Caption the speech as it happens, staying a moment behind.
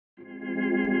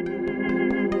Hello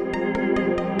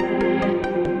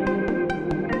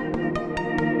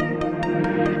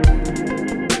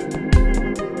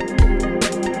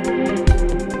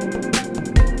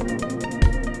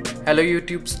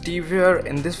YouTube, Steve here.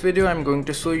 In this video I'm going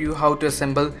to show you how to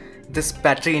assemble this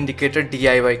battery indicator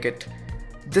DIY kit.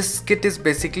 This kit is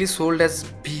basically sold as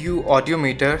BU audio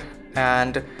meter,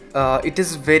 and it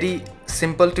is very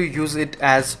simple to use it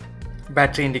as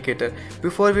battery indicator.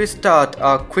 Before we start,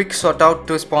 a quick shout out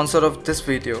to sponsor of this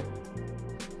video.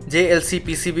 JLC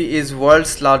PCB is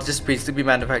world's largest PCB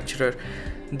manufacturer.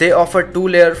 They offer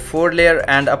 2-layer, 4-layer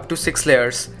and up to 6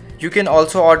 layers. You can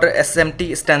also order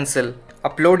SMT stencil.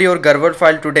 Upload your Gerber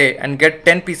file today and get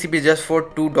 10 PCB just for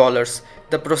 $2.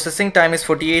 The processing time is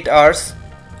 48 hours.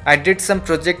 I did some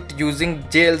project using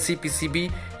JLC PCB.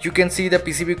 You can see the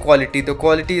PCB quality. The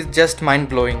quality is just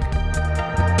mind-blowing.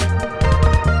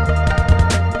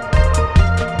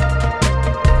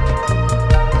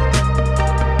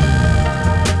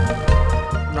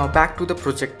 Now back to the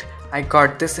project. I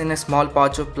got this in a small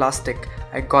pouch of plastic.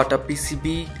 I got a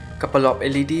PCB, couple of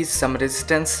LEDs, some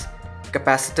resistance,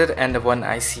 capacitor and one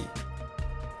IC.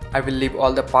 I will leave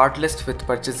all the part list with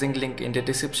purchasing link in the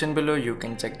description below. You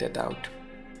can check that out.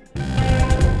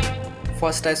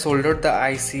 First I soldered the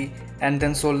IC and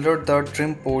then soldered the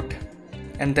trim port,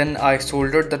 and then I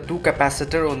soldered the 2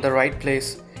 capacitor on the right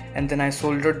place, and then I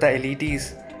soldered the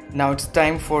LEDs. Now it's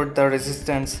time for the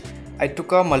resistance. I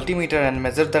took a multimeter and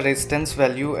measured the resistance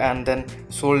value and then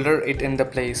soldered it in the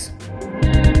place.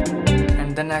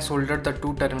 And then I soldered the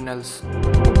 2 terminals.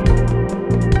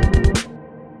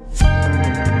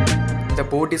 The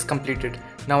board is completed.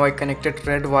 Now I connected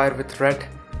red wire with red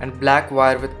and black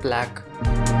wire with black.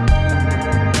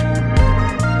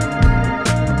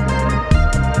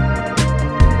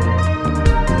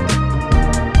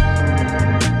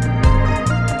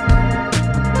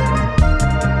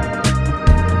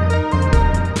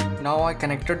 Now I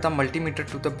connected the multimeter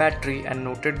to the battery and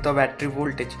noted the battery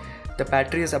voltage. The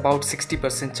battery is about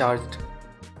 60% charged.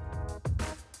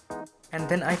 And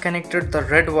then I connected the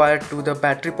red wire to the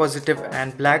battery positive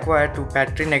and black wire to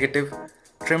battery negative.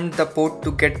 Trimmed the port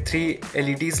to get 3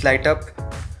 LEDs light up.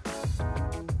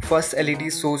 First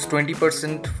LED shows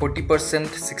 20%, 40%,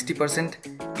 60%,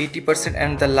 80%,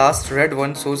 and the last red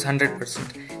one shows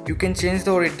 100%. You can change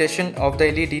the orientation of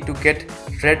the LED to get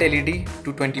red LED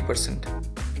to 20%.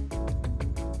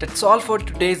 That's all for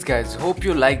today's guys. Hope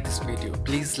you like this video.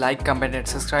 Please like, comment and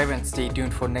subscribe and stay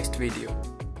tuned for next video.